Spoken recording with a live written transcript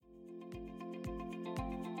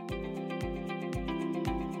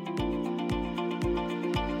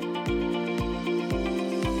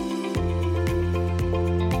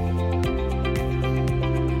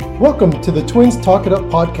Welcome to the Twins Talk It Up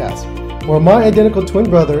podcast, where my identical twin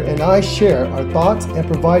brother and I share our thoughts and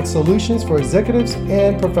provide solutions for executives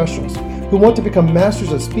and professionals who want to become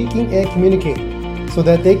masters of speaking and communicating so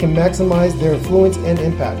that they can maximize their influence and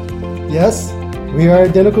impact. Yes, we are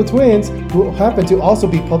identical twins who happen to also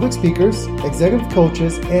be public speakers, executive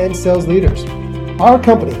coaches, and sales leaders. Our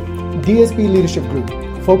company, DSB Leadership Group,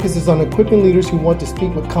 focuses on equipping leaders who want to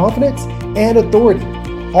speak with confidence and authority,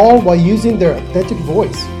 all while using their authentic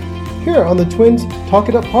voice. Here on the Twins Talk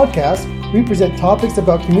It Up podcast, we present topics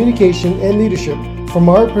about communication and leadership from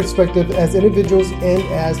our perspective as individuals and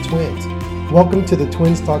as twins. Welcome to the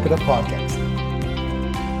Twins Talk It Up podcast.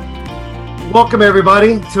 Welcome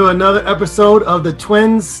everybody to another episode of the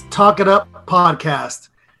Twins Talk It Up podcast.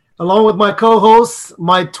 Along with my co-host,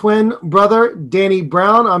 my twin brother, Danny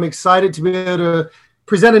Brown, I'm excited to be able to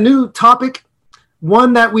present a new topic,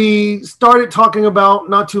 one that we started talking about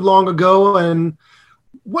not too long ago. And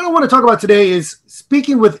what I want to talk about today is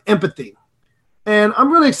speaking with empathy. And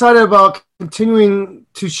I'm really excited about continuing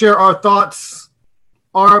to share our thoughts,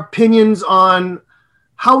 our opinions on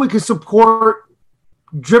how we can support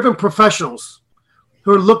driven professionals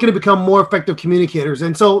who are looking to become more effective communicators.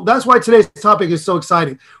 And so that's why today's topic is so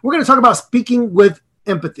exciting. We're going to talk about speaking with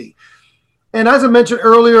empathy. And as I mentioned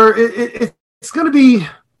earlier, it's going to be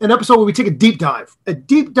an episode where we take a deep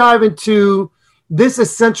dive into this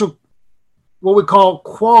essential, what we call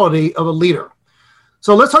quality of a leader.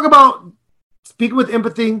 So let's talk about speaking with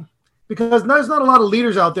empathy, because there's not a lot of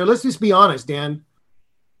leaders out there. Let's just be honest, Dan.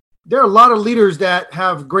 There are a lot of leaders that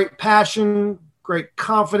have great passion, great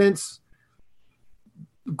confidence,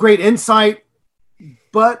 great insight,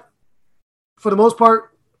 but for the most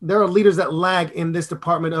part, there are leaders that lag in this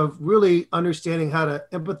department of really understanding how to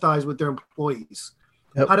empathize with their employees,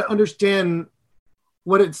 how to understand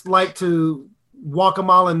what it's like to walk a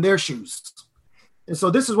mile in their shoes. And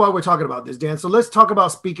so this is why we're talking about this, Dan. So let's talk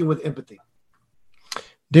about speaking with empathy.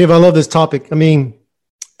 Dave, I love this topic. I mean,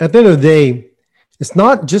 at the end of the day, it's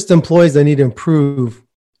not just employees that need to improve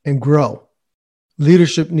and grow.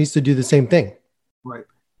 Leadership needs to do the same thing. Right.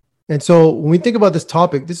 And so when we think about this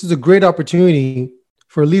topic, this is a great opportunity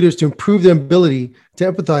for leaders to improve their ability to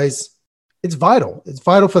empathize. It's vital. It's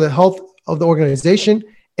vital for the health of the organization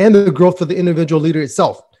and the growth of the individual leader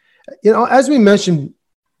itself. You know, as we mentioned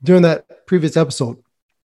during that previous episode,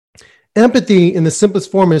 empathy in the simplest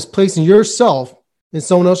form is placing yourself in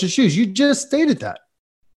someone else's shoes. You just stated that.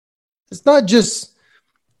 It's not just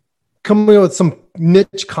coming up with some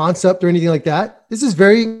niche concept or anything like that. This is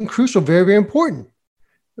very crucial, very, very important.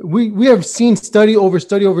 We have seen study over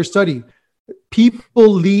study. People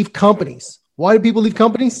leave companies. Why do people leave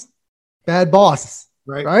companies? Bad boss,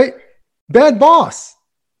 right? Bad boss.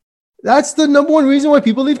 That's the number one reason why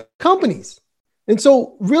people leave companies. And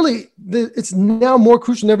so really, it's now more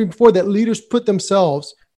crucial than ever before that leaders put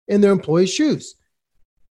themselves in their employees' shoes.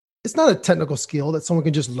 It's not a technical skill that someone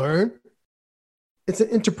can just learn. It's an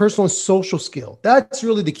interpersonal and social skill. That's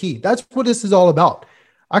really the key. That's what this is all about.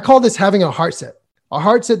 I call this having a heart set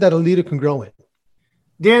that a leader can grow in.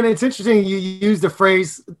 Dan, it's interesting you use the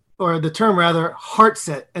phrase, or the term rather, heart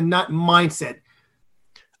set and not mindset.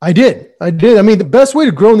 I did. I mean, the best way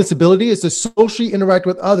to grow in this ability is to socially interact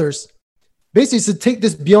with others. Basically, it's to take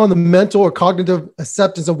this beyond the mental or cognitive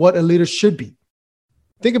acceptance of what a leader should be.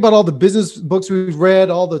 Think about all the business books we've read,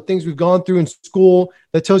 all the things we've gone through in school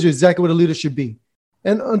that tells you exactly what a leader should be.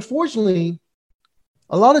 And unfortunately,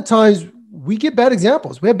 a lot of times we get bad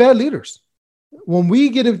examples. We have bad leaders. When we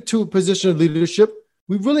get into a position of leadership,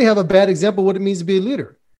 we really have a bad example of what it means to be a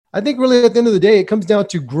leader. I think really at the end of the day, it comes down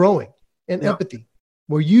to growing and empathy,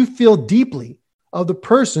 where you feel deeply of the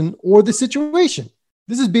person or the situation.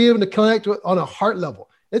 This is being able to connect on a heart level.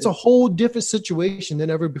 It's a whole different situation than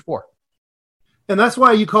ever before. And that's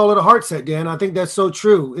why you call it a heart set, Dan. I think that's so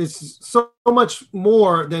true. It's so much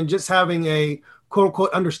more than just having a quote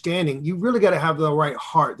unquote understanding. You really got to have the right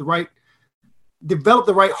heart, develop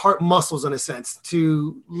the right heart muscles in a sense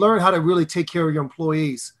to learn how to really take care of your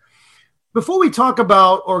employees. Before we talk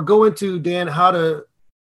about or go into, Dan, how to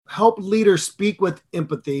help leaders speak with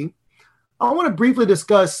empathy, I want to briefly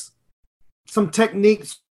discuss some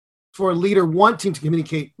techniques for a leader wanting to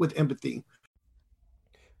communicate with empathy.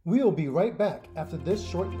 We will be right back after this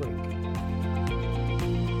short break.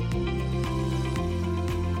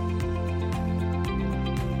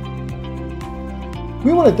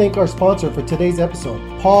 We want to thank our sponsor for today's episode,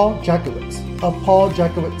 Paul Jacowitz of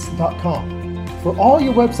pauljacowitz.com. For all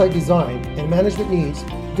your website design and management needs,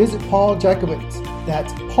 visit Paul Jacowitz.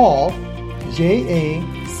 That's Paul, JACKIEWICZ.com.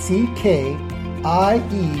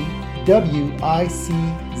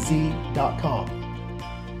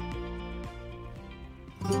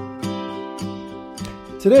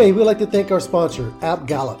 Today, we'd like to thank our sponsor,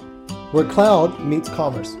 AppGallop, where cloud meets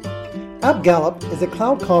commerce. AppGallop is a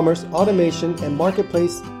cloud commerce automation and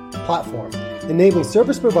marketplace platform, enabling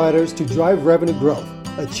service providers to drive revenue growth,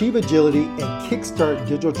 achieve agility, and kickstart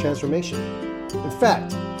digital transformation. In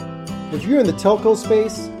fact, if you're in the telco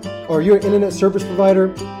space or you're an internet service provider,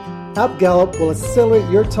 AppGallop will accelerate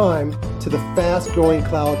your time to the fast-growing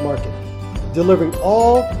cloud market, delivering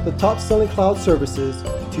all the top-selling cloud services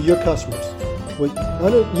to your customers with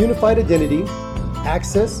unified identity,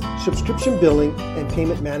 access, subscription billing, and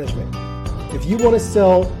payment management. If you want to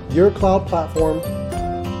sell your cloud platform,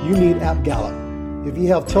 you need AppGallop. If you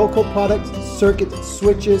have telco products, circuits,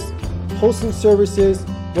 switches, hosting services,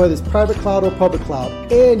 whether it's private cloud or public cloud,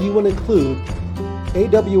 and you want to include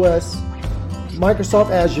AWS, Microsoft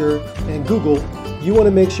Azure, and Google, you want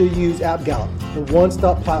to make sure you use AppGallop, the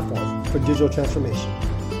one-stop platform for digital transformation.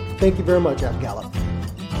 Thank you very much, AppGallop.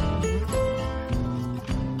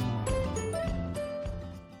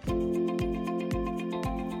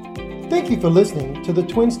 Thank you for listening to the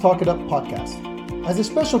Twins Talk It Up podcast. As a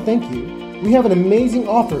special thank you, we have an amazing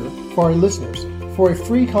offer for our listeners for a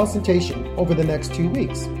free consultation over the next 2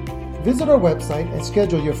 weeks. Visit our website and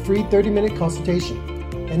schedule your free 30-minute consultation.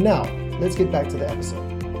 And now, let's get back to the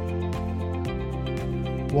episode.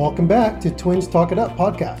 Welcome back to Twins Talk It Up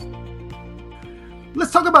podcast.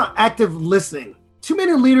 Let's talk about active listening. Too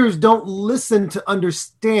many leaders don't listen to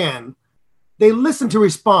understand. They listen to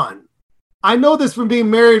respond. I know this from being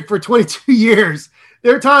married for 22 years.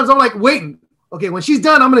 There are times I'm like waiting. Okay, when she's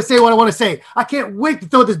done, I'm going to say what I want to say. I can't wait to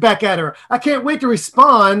throw this back at her. I can't wait to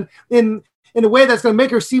respond in a way that's going to make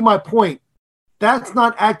her see my point. That's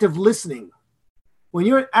not active listening. When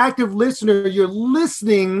you're an active listener, you're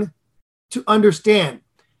listening to understand.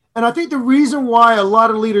 And I think the reason why a lot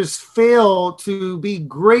of leaders fail to be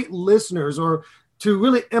great listeners or to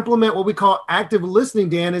really implement what we call active listening,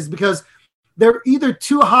 Dan, is because they're either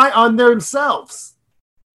too high on themselves.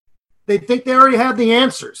 They think they already have the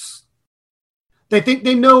answers. They think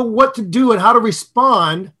they know what to do and how to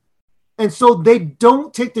respond. And so they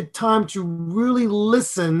don't take the time to really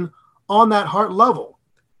listen on that heart level.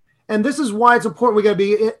 And this is why it's important we got to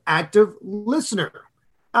be an active listener.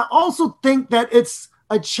 I also think that it's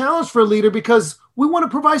a challenge for a leader because we want to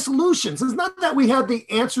provide solutions. It's not that we have the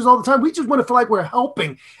answers all the time. We just want to feel like we're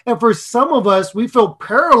helping. And for some of us, we feel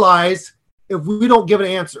paralyzed if we don't give an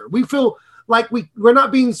answer. We feel like we're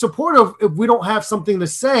not being supportive if we don't have something to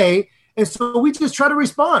say. And so we just try to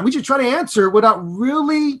respond. We just try to answer without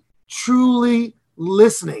really, truly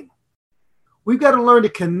listening. We've got to learn to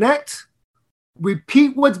connect,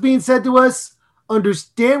 repeat what's being said to us,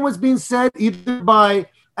 understand what's being said, either by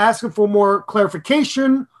asking for more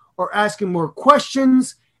clarification or asking more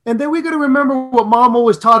questions. And then we got to remember what Mom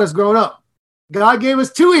always taught us growing up. God gave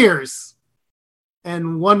us 2 ears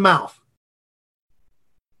and 1 mouth.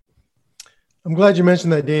 I'm glad you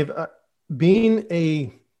mentioned that, Dave. Being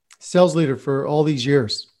a sales leader for all these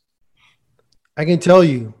years, I can tell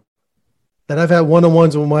you that I've had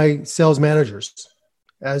one-on-ones with my sales managers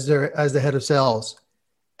as the head of sales.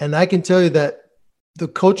 And I can tell you that the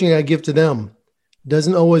coaching I give to them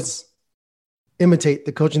doesn't always imitate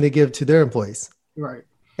the coaching they give to their employees. Right.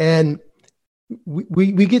 And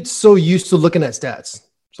we get so used to looking at stats.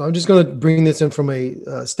 So I'm just going to bring this in from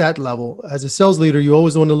a stat level. As a sales leader, you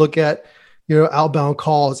always want to look at your outbound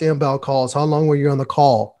calls, inbound calls. How long were you on the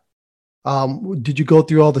call? Did you go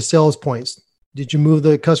through all the sales points? Did you move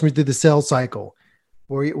the customers through the sales cycle?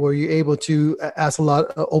 Were you able to ask a lot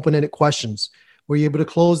of open-ended questions? Were you able to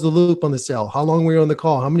close the loop on the sale? How long were you on the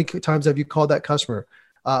call? How many times have you called that customer?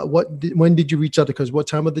 When did you reach out to customers? What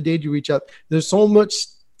time of the day did you reach out? There's so much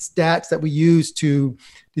stats that we use to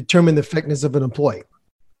determine the effectiveness of an employee.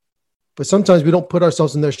 But sometimes we don't put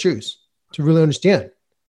ourselves in their shoes to really understand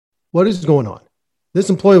what is going on. This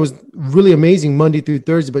employee was really amazing Monday through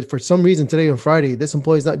Thursday, but for some reason today and Friday, this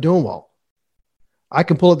employee is not doing well. I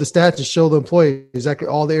can pull up the stats and show the employee exactly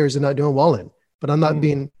all the areas they're not doing well in, but I'm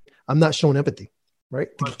not showing empathy, right?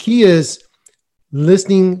 The key is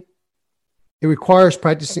listening. It requires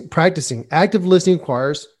practicing. Active listening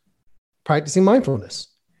requires practicing mindfulness.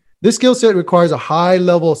 This skill set requires a high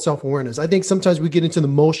level of self-awareness. I think sometimes we get into the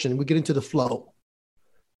motion, we get into the flow,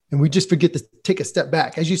 and we just forget to take a step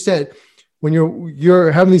back. As you said, when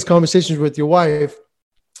you're having these conversations with your wife,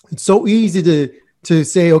 it's so easy to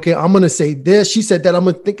say, okay, I'm going to say this. She said that. I'm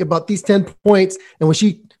going to think about these 10 points. And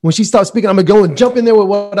when she stops speaking, I'm going to go and jump in there with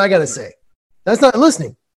what I got to say. That's not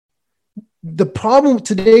listening. The problem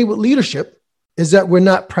today with leadership is that we're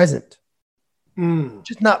not present.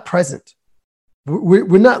 Just not present.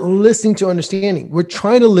 We're not listening to understanding. We're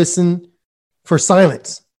trying to listen for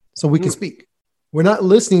silence so we can speak. We're not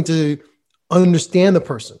listening to understand the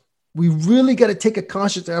person. We really got to take a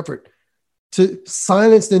conscious effort to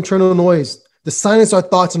silence the internal noise, to silence our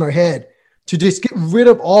thoughts in our head, to just get rid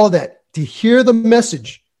of all that, to hear the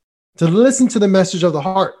message, to listen to the message of the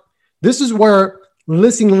heart. This is where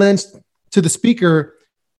listening lends to the speaker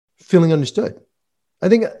feeling understood. I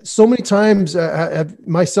think so many times,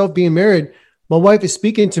 myself being married, my wife is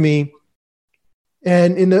speaking to me,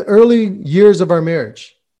 and in the early years of our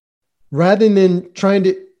marriage, rather than trying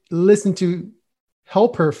to listen to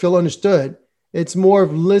help her feel understood, it's more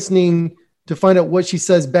of listening to find out what she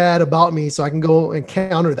says bad about me so I can go and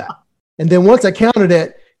counter that. And then once I counter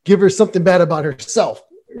that, give her something bad about herself.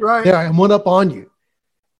 Right. Yeah, I'm one up on you.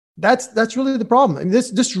 That's really the problem. I mean,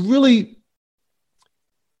 this really,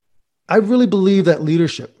 I really believe that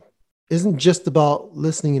leadership isn't just about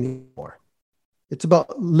listening anymore. It's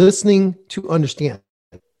about listening to understand,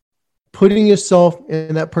 putting yourself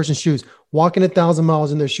in that person's shoes, walking 1,000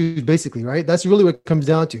 miles in their shoes, basically, right? That's really what it comes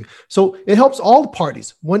down to. So it helps all the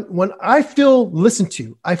parties. When I feel listened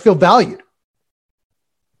to, I feel valued.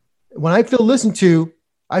 When I feel listened to,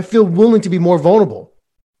 I feel willing to be more vulnerable.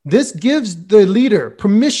 This gives the leader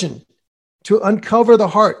permission to uncover the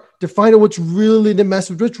heart, to find out what's really the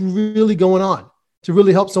message, what's really going on, to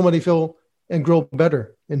really help somebody feel and grow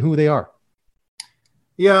better in who they are.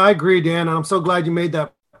 Yeah, I agree, Dan. And I'm so glad you made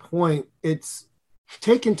that point. It's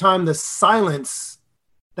taking time to silence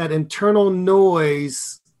that internal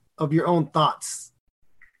noise of your own thoughts.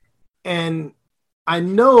 And I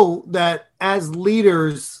know that as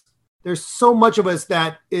leaders, there's so much of us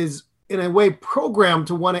that is in a way programmed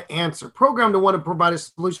to want to answer, programmed to want to provide a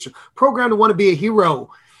solution, programmed to want to be a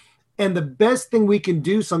hero. And the best thing we can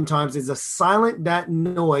do sometimes is to silence that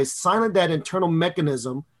noise, silence that internal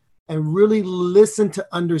mechanism, and really listen to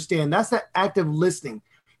understand. That's that active listening,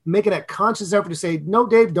 making that conscious effort to say, no,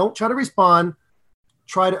 Dave, don't try to respond,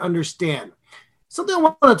 try to understand. Something I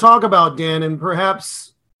want to talk about, Dan, and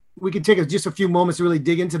perhaps we could take just a few moments to really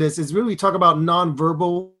dig into this, is really talk about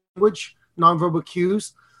nonverbal language, nonverbal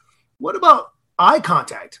cues. What about eye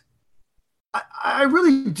contact? I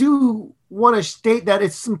really do want to state that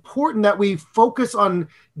it's important that we focus on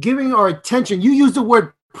giving our attention. You use the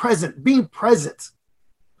word present, being present.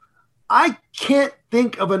 I can't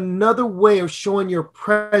think of another way of showing you're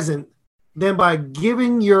present than by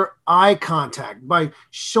giving your eye contact, by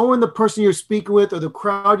showing the person you're speaking with or the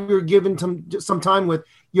crowd you're giving some time with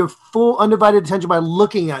your full undivided attention by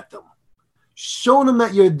looking at them, showing them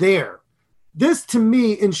that you're there. This, to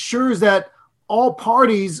me, ensures that all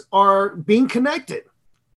parties are being connected.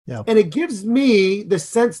 Yeah. And it gives me the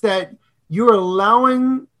sense that you're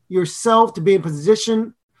allowing yourself to be in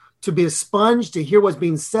position to be a sponge, to hear what's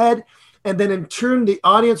being said. And then in turn, the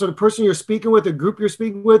audience or the person you're speaking with, the group you're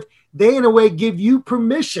speaking with, they in a way give you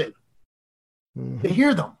permission to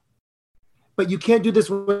hear them. But you can't do this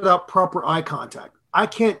without proper eye contact. I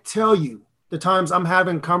can't tell you the times I'm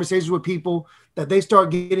having conversations with people that they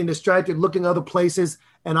start getting distracted, looking other places.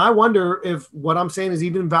 And I wonder if what I'm saying is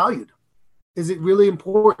even valued. Is it really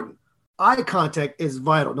important? Eye contact is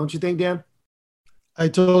vital. Don't you think, Dan? I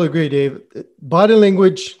totally agree, Dave. Body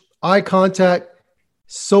language, eye contact,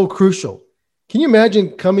 so crucial. Can you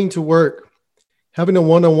imagine coming to work, having a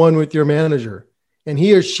one-on-one with your manager, and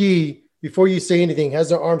he or she, before you say anything, has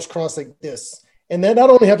their arms crossed like this. And they not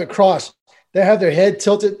only have it crossed, they have their head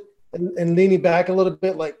tilted and leaning back a little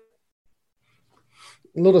bit, like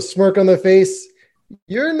a little smirk on their face.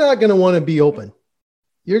 You're not going to want to be open.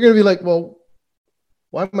 You're going to be like, well,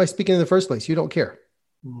 why am I speaking in the first place? You don't care.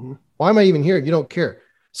 Mm-hmm. Why am I even here? You don't care.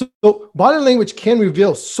 So body language can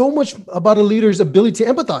reveal so much about a leader's ability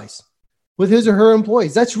to empathize with his or her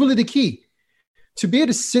employees. That's really the key. To be able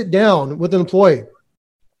to sit down with an employee,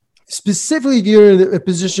 specifically if you're in a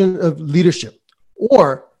position of leadership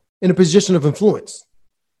or in a position of influence,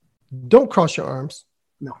 don't cross your arms.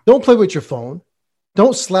 No. Don't play with your phone.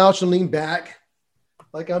 Don't slouch and lean back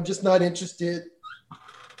like I'm just not interested.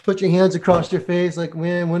 Put your hands across your face like,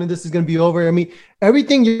 when this is going to be over. I mean,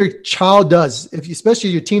 everything your child does, especially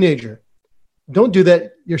your teenager, don't do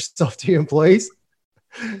that yourself to your employees.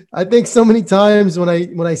 I think so many times when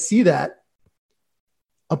I see that,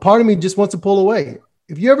 a part of me just wants to pull away.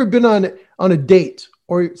 If you ever been on a date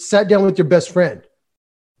or sat down with your best friend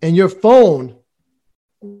and your phone,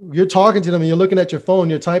 you're talking to them and you're looking at your phone,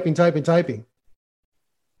 you're typing. They're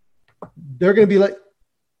going to be like,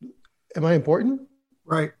 am I important?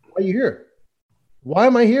 Right. Why are you here? Why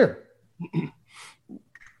am I here?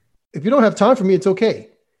 If you don't have time for me, it's okay.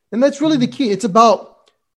 And that's really the key. It's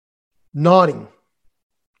about nodding.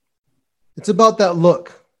 It's about that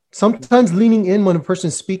look. Sometimes leaning in when a person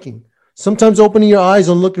is speaking. Sometimes opening your eyes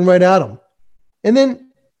and looking right at them. And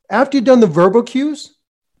then after you've done the verbal cues,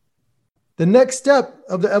 the next step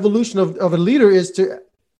of the evolution of a leader is to,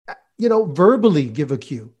 verbally give a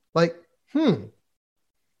cue. Like,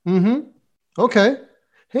 okay.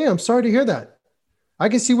 Hey, I'm sorry to hear that. I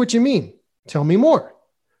can see what you mean. Tell me more.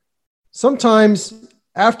 Sometimes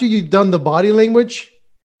after you've done the body language,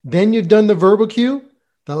 then you've done the verbal cue,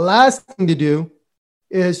 the last thing to do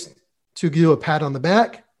is to do a pat on the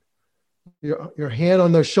back, your hand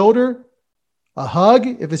on their shoulder, a hug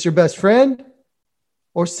if it's your best friend,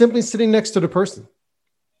 or simply sitting next to the person.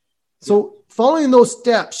 So following those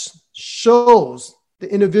steps shows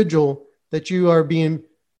the individual that you are being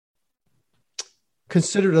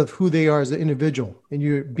considerate of who they are as an individual, and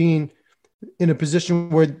you're being in a position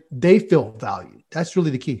where they feel valued. That's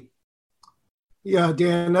really the key. Yeah,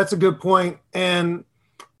 Dan, that's a good point. And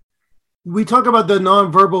we talk about the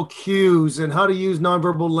nonverbal cues and how to use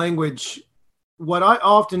nonverbal language. What I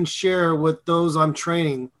often share with those I'm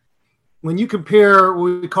training, when you compare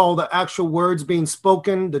what we call the actual words being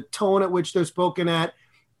spoken, the tone at which they're spoken at,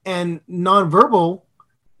 and nonverbal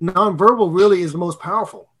really is the most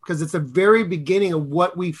powerful, because it's the very beginning of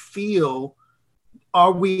what we feel.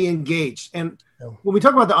 Are we engaged? And when we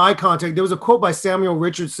talk about the eye contact, there was a quote by Samuel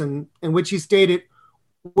Richardson in which he stated,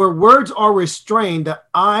 where words are restrained, the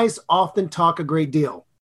eyes often talk a great deal.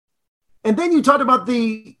 And then you talked about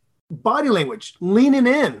the body language, leaning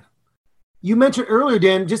in. You mentioned earlier,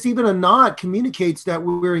 Dan, just even a nod communicates that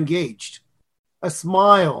we're engaged. A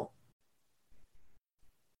smile.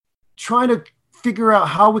 Trying to figure out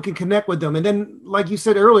how we can connect with them. And then, like you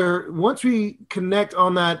said earlier, once we connect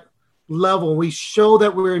on that level, we show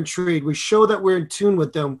that we're intrigued, we show that we're in tune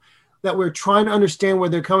with them, that we're trying to understand where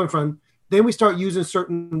they're coming from, then we start using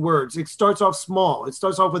certain words. It starts off small. It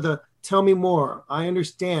starts off with a tell me more. I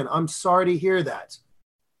understand. I'm sorry to hear that.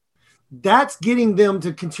 That's getting them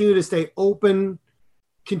to continue to stay open,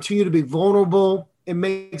 continue to be vulnerable. It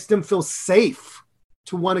makes them feel safe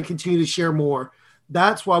to want to continue to share more.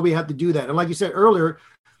 That's why we have to do that. And like you said earlier,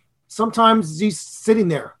 sometimes just sitting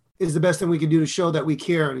there is the best thing we can do to show that we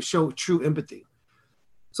care and to show true empathy.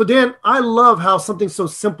 So Dan, I love how something so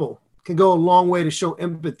simple can go a long way to show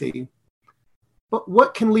empathy. But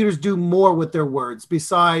what can leaders do more with their words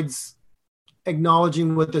besides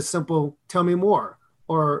acknowledging with a simple tell me more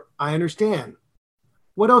or I understand?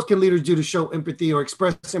 What else can leaders do to show empathy or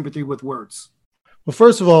express empathy with words? Well,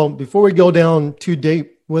 first of all, before we go down too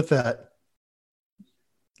deep with that,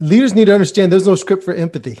 leaders need to understand there's no script for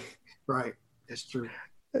empathy. Right. That's true.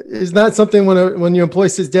 It's not something when your employee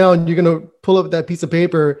sits down, you're going to pull up that piece of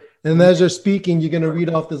paper, and as they're speaking, you're going to read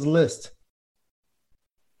off this list.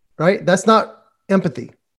 Right? That's not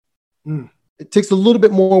empathy. It takes a little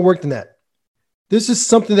bit more work than that. This is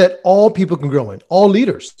something that all people can grow in. All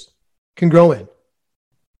leaders can grow in.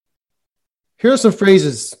 Here are some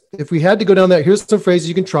phrases. If we had to go down that, here's some phrases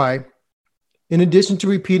you can try, in addition to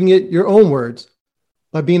repeating it your own words,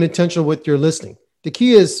 by being intentional with your listening. The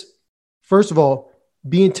key is, first of all,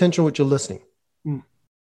 be intentional with your listening.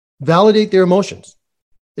 Validate their emotions.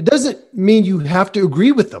 It doesn't mean you have to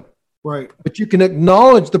agree with them. Right. But you can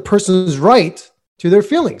acknowledge the person's right to their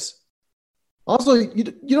feelings. Also, you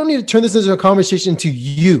don't need to turn this into a conversation to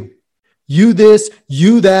you. You this,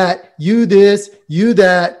 you that, you this, you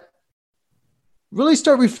that. Really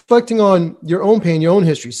start reflecting on your own pain, your own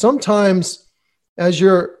history. Sometimes as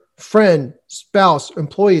your friend, spouse,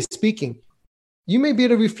 employee is speaking, you may be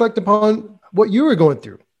able to reflect upon what you were going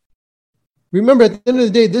through. Remember, at the end of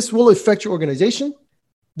the day, this will affect your organization.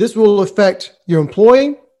 This will affect your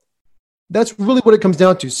employee. That's really what it comes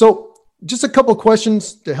down to. So just a couple of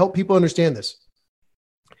questions to help people understand this.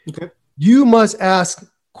 Okay. You must ask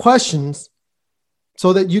questions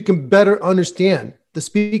so that you can better understand the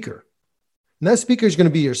speaker. And that speaker is going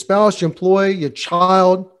to be your spouse, your employee, your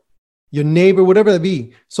child, your neighbor, whatever that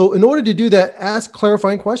be. So in order to do that, ask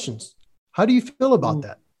clarifying questions. How do you feel about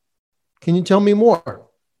that? Can you tell me more?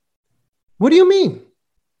 What do you mean?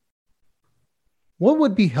 What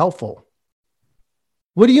would be helpful?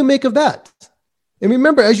 What do you make of that? And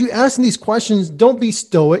remember, as you ask these questions, don't be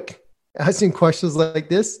stoic asking questions like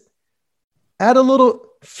this. Add a little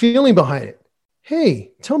feeling behind it.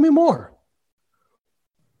 Hey, tell me more.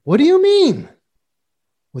 What do you mean?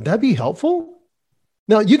 Would that be helpful?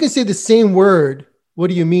 Now, you can say the same word, what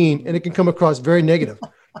do you mean? And it can come across very negative.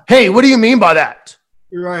 Hey, what do you mean by that?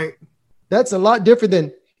 You're right. That's a lot different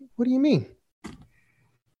than, what do you mean?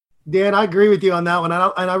 Dan, I agree with you on that one.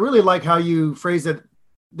 And I really like how you phrase it,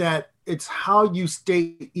 that it's how you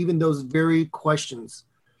state even those very questions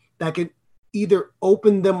that can either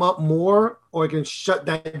open them up more or it can shut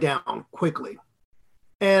that down quickly.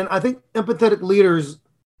 And I think empathetic leaders,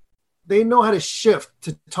 they know how to shift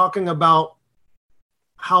to talking about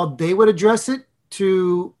how they would address it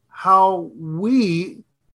to how we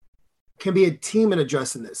can be a team in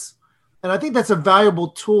addressing this. And I think that's a valuable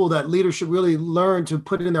tool that leaders should really learn to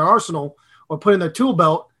put in their arsenal or put in their tool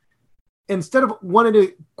belt. Instead of wanting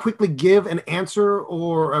to quickly give an answer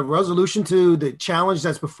or a resolution to the challenge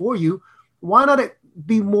that's before you, why not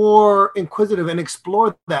be more inquisitive and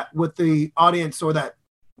explore that with the audience or that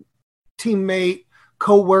teammate,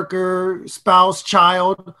 coworker, spouse,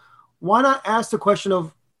 child? Why not ask the question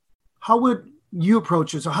of how would you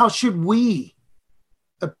approach this, or how should we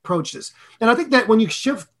approach this? And I think that when you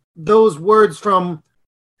shift those words from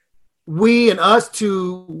we and us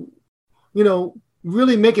to,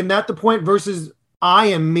 really making that the point versus I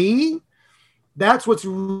and me, that's what's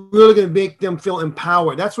really going to make them feel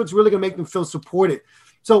empowered. That's what's really going to make them feel supported.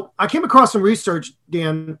 So I came across some research,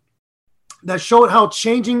 Dan, that showed how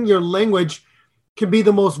changing your language can be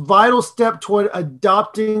the most vital step toward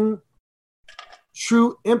adopting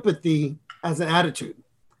true empathy as an attitude.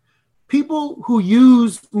 People who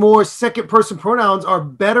use more second person pronouns are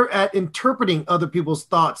better at interpreting other people's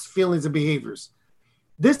thoughts, feelings, and behaviors.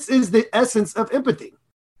 This is the essence of empathy.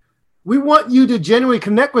 We want you to genuinely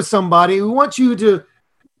connect with somebody. We want you to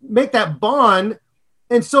make that bond.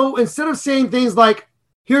 And so instead of saying things like,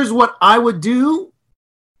 here's what I would do,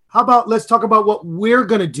 how about let's talk about what we're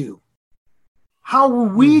going to do? How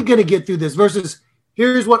are we going to get through this versus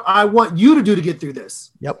here's what I want you to do to get through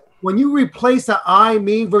this. Yep. When you replace the I,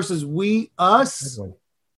 me versus we, us,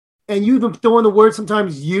 and you even throw in the word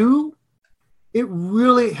sometimes you, it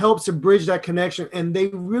really helps to bridge that connection. And they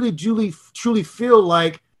really truly feel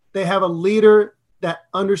like they have a leader that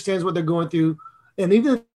understands what they're going through. And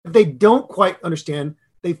even if they don't quite understand,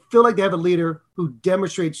 they feel like they have a leader who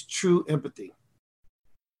demonstrates true empathy.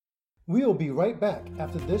 We'll be right back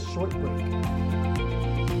after this short break.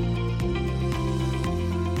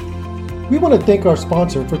 We want to thank our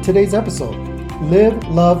sponsor for today's episode, Live,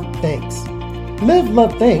 Love, Thanks. Live,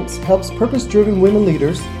 Love, Thanks helps purpose-driven women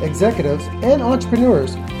leaders, executives, and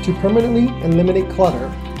entrepreneurs to permanently eliminate clutter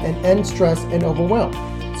and end stress and overwhelm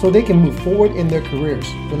so they can move forward in their careers,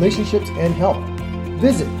 relationships, and health.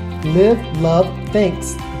 Visit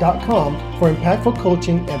livelovethanks.com for impactful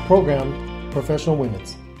coaching and program professional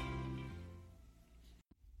women's.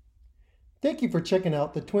 Thank you for checking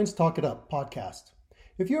out the Twins Talk It Up podcast.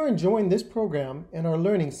 If you're enjoying this program and are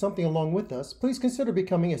learning something along with us, please consider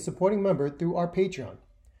becoming a supporting member through our Patreon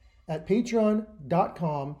at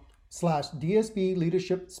patreon.com/DSB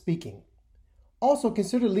Leadership Speaking. Also,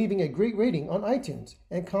 consider leaving a great rating on iTunes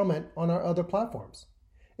and comment on our other platforms.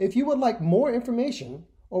 If you would like more information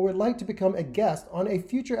or would like to become a guest on a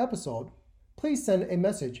future episode, please send a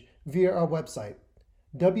message via our website,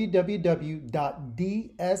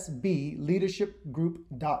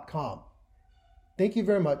 www.dsbleadershipgroup.com. Thank you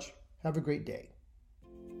very much. Have a great day.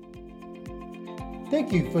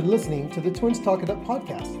 Thank you for listening to the Twins Talk It Up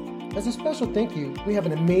podcast. As a special thank you, we have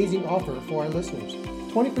an amazing offer for our listeners.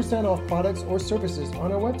 20% off products or services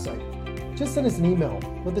on our website. Just send us an email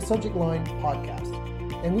with the subject line podcast,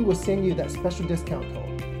 and we will send you that special discount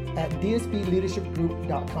code at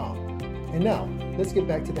dsbleadershipgroup.com. And now, let's get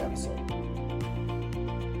back to the episode.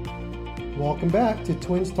 Welcome back to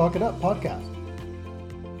Twins Talk It Up podcast.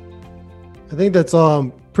 I think that's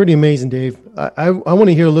pretty amazing, Dave. I want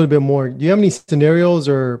to hear a little bit more. Do you have any scenarios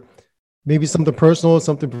or maybe something personal,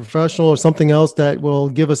 something professional, or something else that will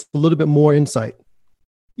give us a little bit more insight?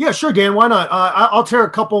 Yeah, sure, Dan. Why not? I'll share a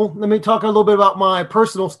couple. Let me talk a little bit about my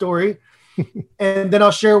personal story, and then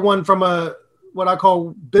I'll share one from what I call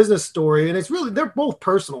business story. And it's really, they're both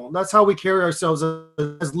personal. That's how we carry ourselves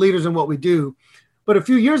as leaders in what we do. But a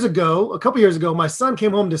couple years ago, my son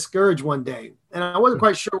came home discouraged one day, and I wasn't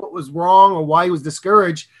quite sure what was wrong or why he was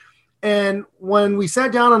discouraged. And when we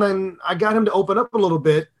sat down and then I got him to open up a little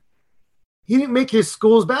bit, he didn't make his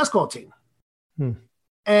school's basketball team.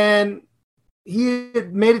 And he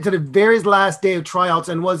had made it to the very last day of tryouts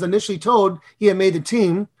and was initially told he had made the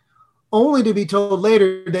team, only to be told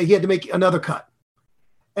later that he had to make another cut.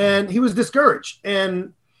 And he was discouraged.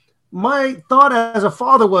 And my thought as a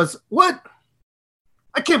father was, what?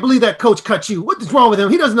 I can't believe that coach cut you. What is wrong with him?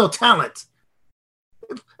 He doesn't know talent.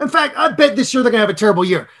 In fact, I bet this year they're going to have a terrible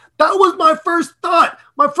year. That was my first thought.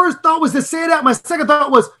 My first thought was to say that. My second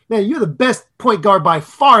thought was, man, you're the best point guard by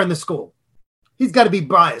far in the school. He's got to be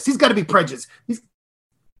biased. He's got to be prejudiced. He's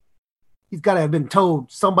got to have been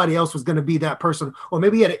told somebody else was going to be that person, or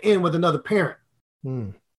maybe he had to end with another parent. But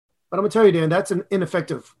I'm going to tell you, Dan, that's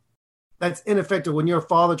ineffective. That's ineffective when you're a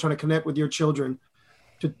father trying to connect with your children,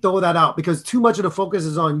 to throw that out, because too much of the focus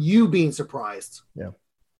is on you being surprised. Yeah.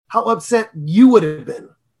 How upset you would have been.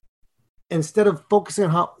 instead of focusing on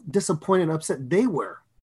how disappointed and upset they were.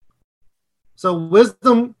 So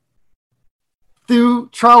wisdom through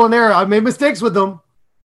trial and error. I made mistakes with them.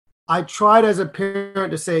 I tried as a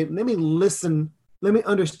parent to say, let me listen. Let me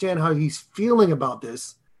understand how he's feeling about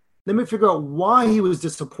this. Let me figure out why he was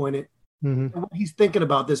disappointed and what he's thinking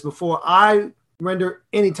about this before I render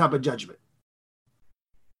any type of judgment.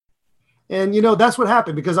 And, that's what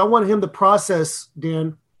happened because I wanted him to process,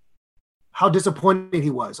 Dan, how disappointed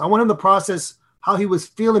he was. I want him to process how he was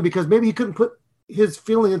feeling because maybe he couldn't put his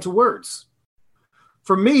feeling into words.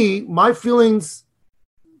 For me, my feelings,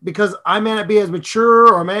 because I may not be as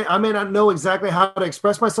mature or I may not know exactly how to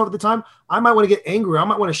express myself at the time, I might want to get angry. I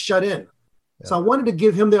might want to shut in. Yeah. So I wanted to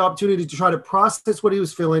give him the opportunity to try to process what he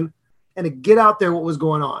was feeling and to get out there what was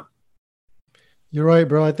going on. You're right,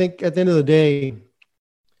 bro. I think at the end of the day,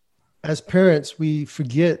 as parents, we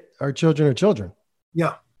forget our children are children.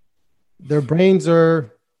 Yeah. Their brains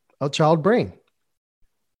are a child brain.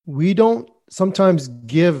 We don't sometimes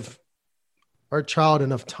give our child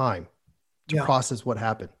enough time to process what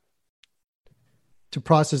happened, to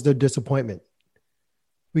process their disappointment.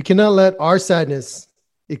 We cannot let our sadness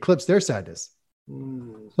eclipse their sadness.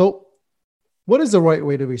 So what is the right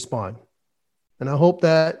way to respond? And I hope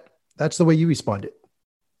that that's the way you responded.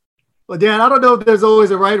 Well, Dan, I don't know if there's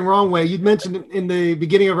always a right and wrong way. You mentioned in the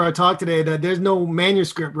beginning of our talk today that there's no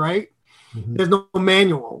manuscript, right? Mm-hmm. There's no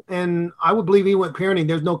manual. And I would believe even with parenting,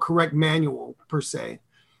 there's no correct manual per se.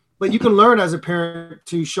 But you can learn as a parent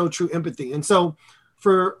to show true empathy. And so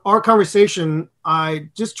for our conversation, I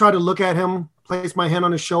just try to look at him, place my hand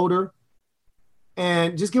on his shoulder,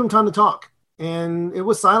 and just give him time to talk. And it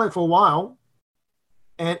was silent for a while.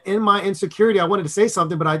 And in my insecurity, I wanted to say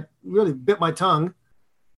something, but I really bit my tongue.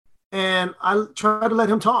 And I tried to let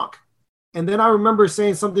him talk. And then I remember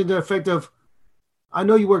saying something to the effect of, I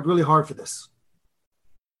know you worked really hard for this.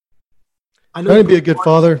 I know trying to be a good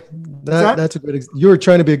father. That's a good. You were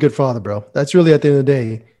trying to be a good father, bro. That's really at the end of the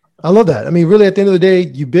day. I love that. I mean, really, at the end of the day,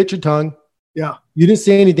 you bit your tongue. Yeah. You didn't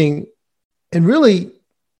say anything, and really,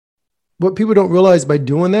 what people don't realize by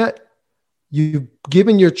doing that, you've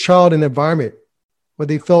given your child an environment where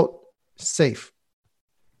they felt safe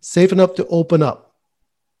enough to open up.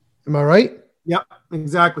 Am I right? Yeah,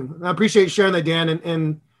 exactly. I appreciate you sharing that, Dan.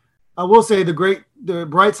 And I will say the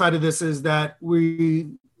bright side of this is that we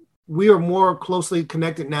are more closely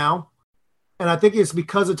connected now. And I think it's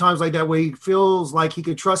because of times like that where he feels like he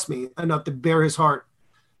could trust me enough to bear his heart.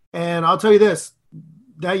 And I'll tell you this,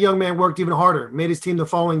 that young man worked even harder, made his team the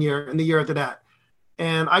following year and the year after that.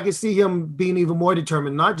 And I could see him being even more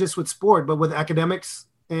determined, not just with sport, but with academics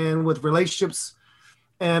and with relationships.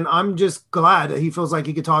 And I'm just glad that he feels like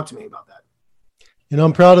he could talk to me about that.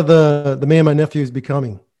 I'm proud of the man my nephew is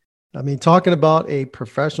becoming. I mean, talking about a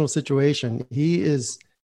professional situation, he is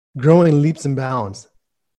growing leaps and bounds.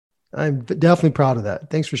 I'm definitely proud of that.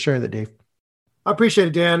 Thanks for sharing that, Dave. I appreciate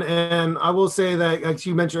it, Dan. And I will say that, as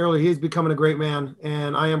you mentioned earlier, he's becoming a great man,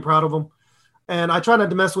 and I am proud of him. And I try not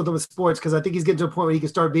to mess with him with sports because I think he's getting to a point where he can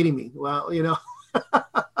start beating me. Well,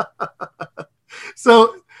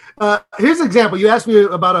 So here's an example. You asked me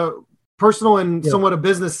about a personal and somewhat a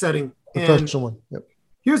business setting. Professional one. Yep.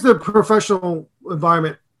 Here's the professional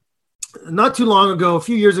environment. Not too long ago, a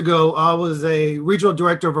few years ago, I was a regional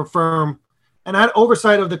director of a firm, and I had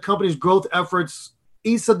oversight of the company's growth efforts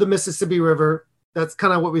east of the Mississippi River. That's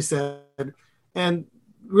kind of what we said. And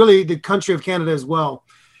really the country of Canada as well.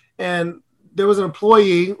 And there was an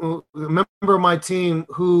employee, a member of my team,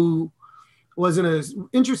 who was in an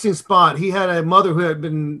interesting spot. He had a mother who had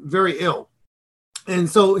been very ill. And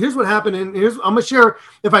so here's what happened. And I'm going to share,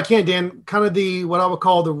 if I can, Dan, kind of what I would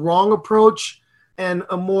call the wrong approach and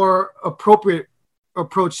a more appropriate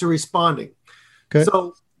approach to responding. Okay.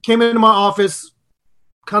 So came into my office,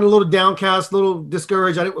 kind of a little downcast, a little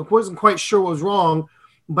discouraged. I wasn't quite sure what was wrong,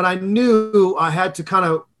 but I knew I had to kind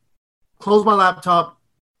of close my laptop,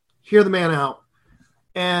 hear the man out.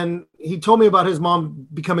 And he told me about his mom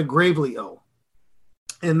becoming gravely ill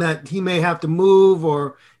and that he may have to move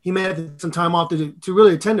or he may have some time off to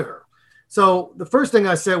really attend to her. So the first thing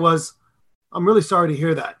I said was, I'm really sorry to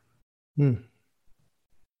hear that.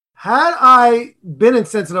 Had I been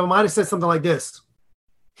insensitive, I might have said something like this.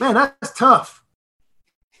 Man, that's tough.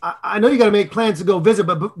 I know you got to make plans to go visit,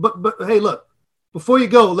 but hey, look, before you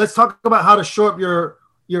go, let's talk about how to shore up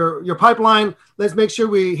your pipeline. Let's make sure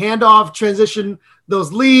we hand off, transition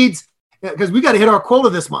those leads, because we got to hit our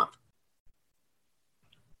quota this month.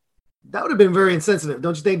 That would have been very insensitive,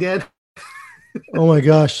 don't you think, Dan? Oh my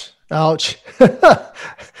gosh. Ouch.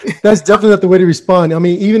 That's definitely not the way to respond. I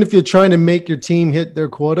mean, even if you're trying to make your team hit their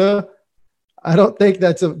quota, I don't think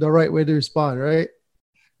that's the right way to respond, right?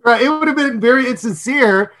 Right. It would have been very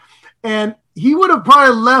insincere. And he would have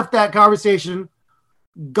probably left that conversation,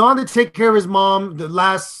 gone to take care of his mom, the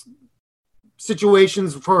last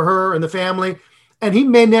situations for her and the family, and he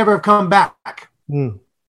may never have come back.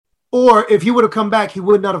 Or if he would have come back, he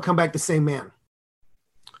would not have come back the same man.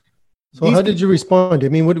 So how did you respond? I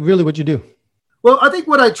mean, what'd you do? Well, I think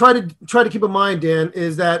what I try to keep in mind, Dan,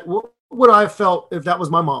 is that what I felt if that was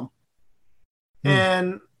my mom.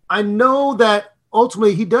 And I know that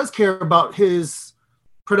ultimately he does care about his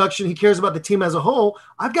production. He cares about the team as a whole.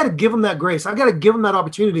 I've got to give him that grace. I've got to give him that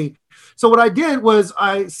opportunity. So what I did was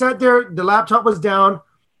I sat there, the laptop was down.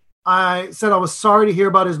 I said I was sorry to hear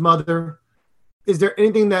about his mother. Is there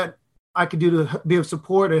anything that I could do to be of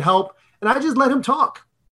support and help? And I just let him talk.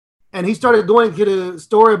 And he started going into the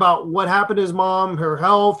story about what happened to his mom, her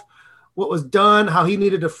health, what was done, how he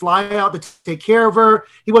needed to fly out to take care of her.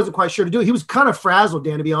 He wasn't quite sure to do it. He was kind of frazzled,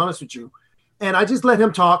 Dan, to be honest with you. And I just let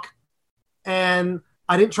him talk. And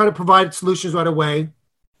I didn't try to provide solutions right away.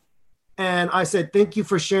 And I said, thank you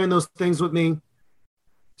for sharing those things with me.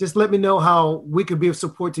 Just let me know how we could be of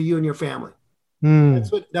support to you and your family.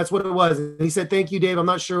 That's what it was. And he said, thank you, Dave. I'm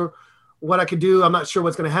not sure what I could do. I'm not sure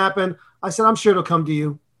what's going to happen. I said, I'm sure it'll come to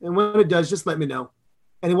you. And when it does, just let me know.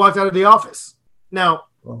 And he walked out of the office. Now,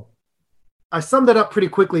 I summed that up pretty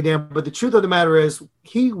quickly, Dan, but the truth of the matter is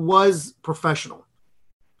he was professional.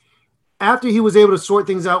 After he was able to sort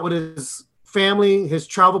things out with his family, his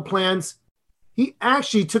travel plans, he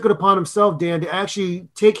actually took it upon himself, Dan, to actually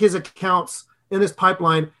take his accounts in this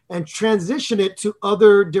pipeline and transition it to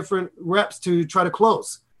other different reps to try to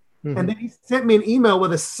close. And then he sent me an email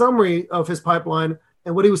with a summary of his pipeline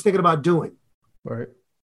and what he was thinking about doing. Right.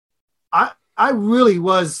 I really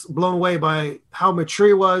was blown away by how mature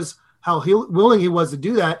he was, how willing he was to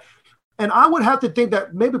do that. And I would have to think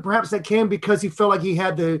that maybe perhaps that came because he felt like he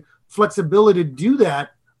had the flexibility to do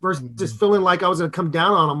that versus just feeling like I was going to come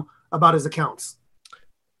down on him about his accounts.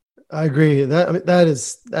 I agree.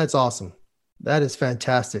 That's awesome. That is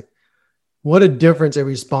fantastic. What a difference a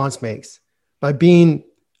response makes by being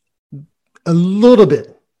a little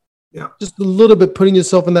bit, just a little bit putting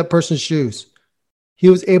yourself in that person's shoes. He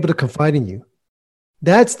was able to confide in you.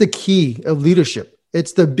 That's the key of leadership.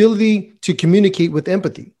 It's the ability to communicate with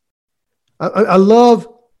empathy. I love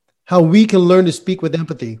how we can learn to speak with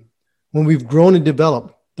empathy when we've grown and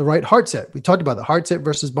developed the right heart set. We talked about the heart set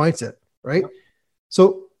versus mindset, right?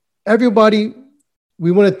 So everybody, we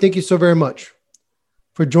want to thank you so very much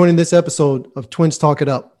for joining this episode of Twins Talk It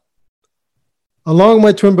Up. Along with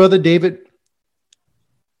my twin brother, David,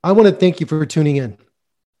 I want to thank you for tuning in.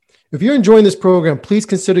 If you're enjoying this program, please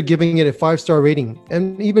consider giving it a 5-star rating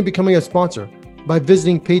and even becoming a sponsor by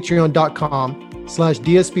visiting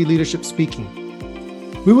patreon.com/DSP Leadership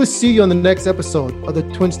Speaking. We will see you on the next episode of the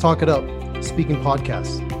Twins Talk It Up Speaking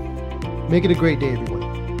Podcast. Make it a great day,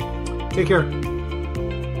 everyone. Take care.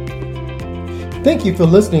 Thank you for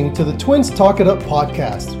listening to the Twins Talk It Up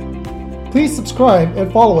Podcast. Please subscribe and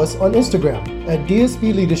follow us on Instagram at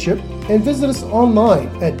DSP Leadership and visit us online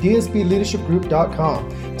at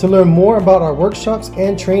dspleadershipgroup.com to learn more about our workshops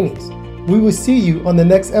and trainings. We will see you on the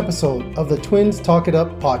next episode of the Twins Talk It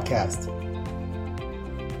Up Podcast.